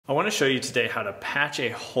I want to show you today how to patch a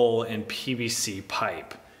hole in PVC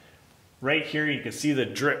pipe. Right here you can see the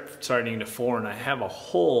drip starting to form, and I have a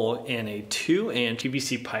hole in a 2-inch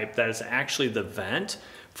PVC pipe that is actually the vent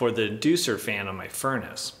for the inducer fan on my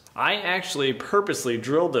furnace. I actually purposely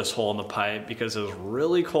drilled this hole in the pipe because it was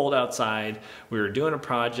really cold outside. We were doing a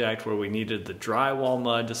project where we needed the drywall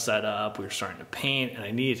mud to set up, we were starting to paint, and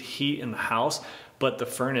I needed heat in the house, but the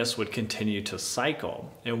furnace would continue to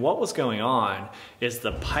cycle. And what was going on is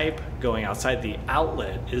the pipe going outside the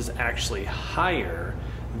outlet is actually higher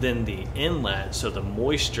than the inlet, so the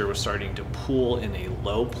moisture was starting to pool in a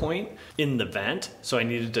low point in the vent. So I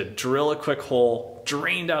needed to drill a quick hole,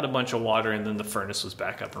 drained out a bunch of water, and then the furnace was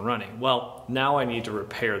back up and running. Well, now I need to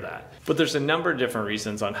repair that. But there's a number of different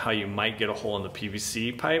reasons on how you might get a hole in the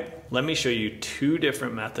PVC pipe. Let me show you 2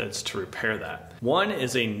 different methods to repair that. One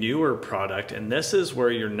is a newer product, and this is where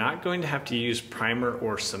you're not going to have to use primer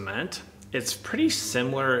or cement. It's pretty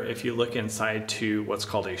similar if you look inside to what's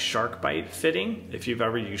called a shark bite fitting, if you've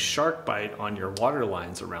ever used shark bite on your water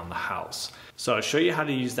lines around the house. So I'll show you how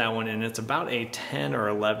to use that one, and it's about a $10 or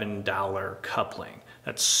 $11 coupling.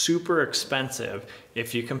 That's super expensive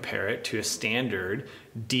if you compare it to a standard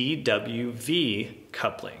DWV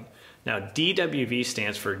coupling. Now, DWV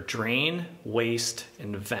stands for drain, waste,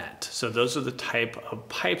 and vent. So those are the type of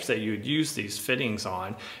pipes that you would use these fittings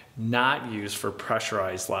on, not used for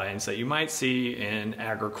pressurized lines that you might see in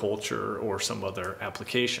agriculture or some other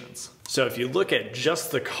applications. So if you look at just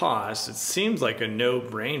the cost, it seems like a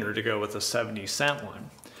no-brainer to go with a 70-cent one.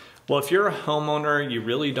 Well, if you're a homeowner, you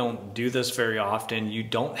really don't do this very often, you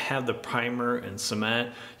don't have the primer and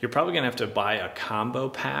cement, you're probably gonna have to buy a combo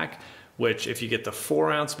pack, which if you get the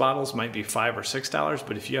 4-ounce bottles might be $5 or $6,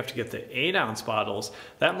 but if you have to get the 8-ounce bottles,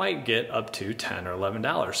 that might get up to $10 or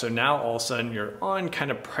 $11. So now all of a sudden you're on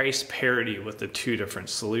kind of price parity with the 2 different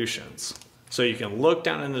solutions. So you can look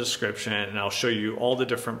down in the description and I'll show you all the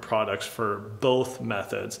different products for both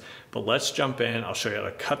methods. But let's jump in, I'll show you how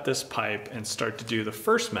to cut this pipe and start to do the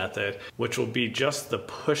first method, which will be just the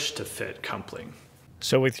push to fit coupling.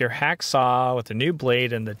 So with your hacksaw, with the new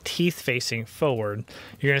blade and the teeth facing forward,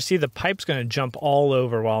 you're gonna see the pipe's gonna jump all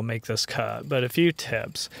over while I make this cut. But a few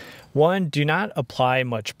tips. 1, do not apply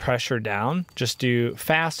much pressure down. Just do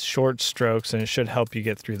fast, short strokes and it should help you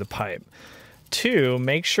get through the pipe. 2,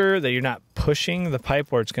 make sure that you're not pushing the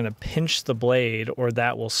pipe where it's gonna pinch the blade, or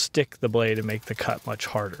that will stick the blade and make the cut much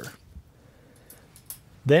harder.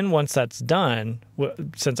 Then once that's done,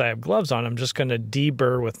 since I have gloves on, I'm just going to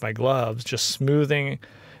deburr with my gloves, just smoothing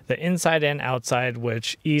the inside and outside,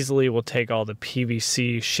 which easily will take all the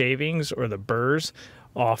PVC shavings or the burrs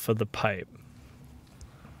off of the pipe.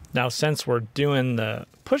 Now, since we're doing the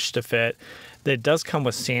push to fit, it does come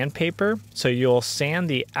with sandpaper, so you'll sand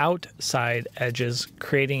the outside edges,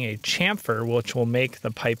 creating a chamfer, which will make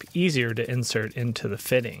the pipe easier to insert into the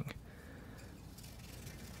fitting.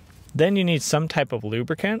 Then you need some type of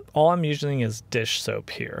lubricant. All I'm using is dish soap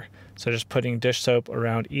here. So just putting dish soap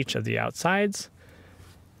around each of the outsides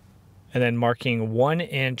and then marking 1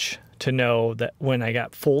 inch to know that when I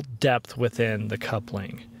got full depth within the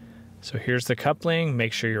coupling. So here's the coupling.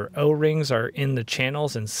 Make sure your O-rings are in the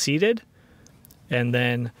channels and seated. And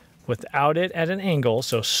then without it at an angle,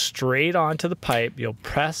 so straight onto the pipe, you'll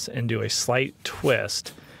press and do a slight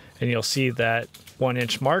twist, and you'll see that 1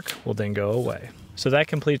 inch mark will then go away. So that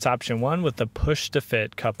completes option 1 with the push to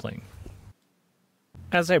fit coupling.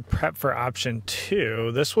 As I prep for option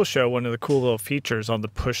 2, this will show one of the cool little features on the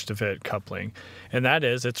push to fit coupling, and that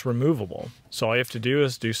is it's removable. So all you have to do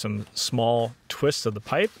is do some small twists of the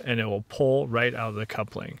pipe and it will pull right out of the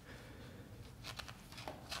coupling.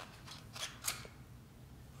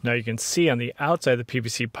 Now you can see on the outside of the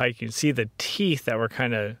PVC pipe, you can see the teeth that were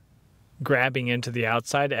kind of grabbing into the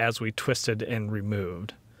outside as we twisted and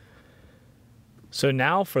removed. So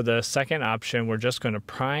now for the second option, we're just going to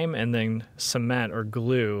prime and then cement or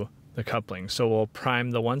glue the coupling. So we'll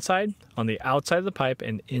prime the one side on the outside of the pipe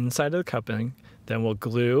and inside of the coupling. Then we'll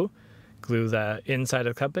glue the inside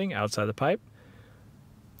of the coupling, outside of the pipe.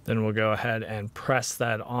 Then we'll go ahead and press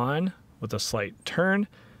that on with a slight turn,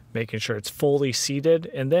 making sure it's fully seated,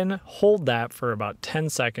 and then hold that for about 10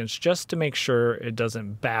 seconds just to make sure it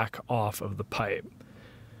doesn't back off of the pipe.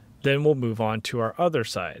 Then we'll move on to our other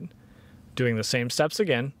side. Doing the same steps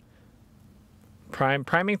again.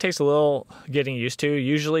 Priming takes a little getting used to.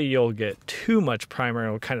 Usually you'll get too much primer and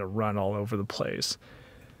it'll kind of run all over the place.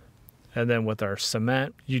 And then with our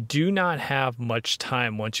cement, you do not have much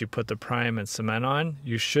time once you put the prime and cement on.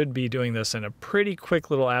 You should be doing this in a pretty quick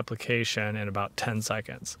little application in about 10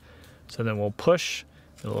 seconds. So then we'll push,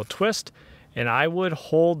 a little twist, And I would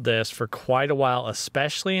hold this for quite a while,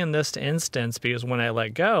 especially in this instance, because when I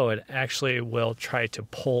let go, it actually will try to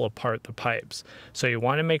pull apart the pipes. So you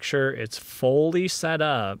want to make sure it's fully set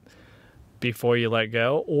up before you let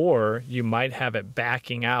go, or you might have it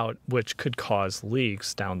backing out, which could cause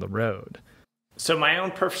leaks down the road. So my own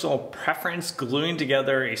personal preference, gluing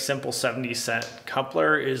together a simple 70-cent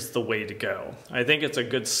coupler is the way to go. I think it's a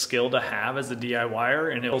good skill to have as a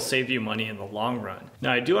DIYer, and it will save you money in the long run.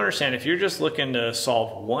 Now I do understand if you're just looking to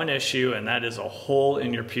solve one issue, and that is a hole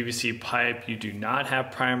in your PVC pipe, you do not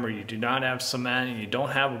have primer, you do not have cement, and you don't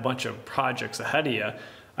have a bunch of projects ahead of you,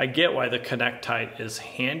 I get why the Connectite is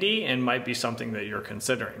handy and might be something that you're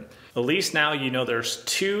considering. At least now you know there's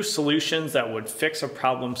two solutions that would fix a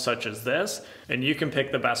problem such as this, and you can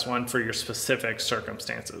pick the best one for your specific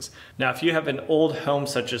circumstances. Now, if you have an old home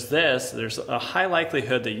such as this, there's a high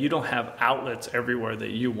likelihood that you don't have outlets everywhere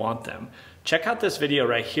that you want them. Check out this video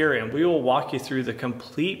right here and we will walk you through the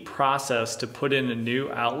complete process to put in a new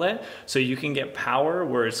outlet so you can get power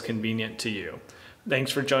where it's convenient to you. Thanks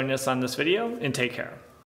for joining us on this video and take care.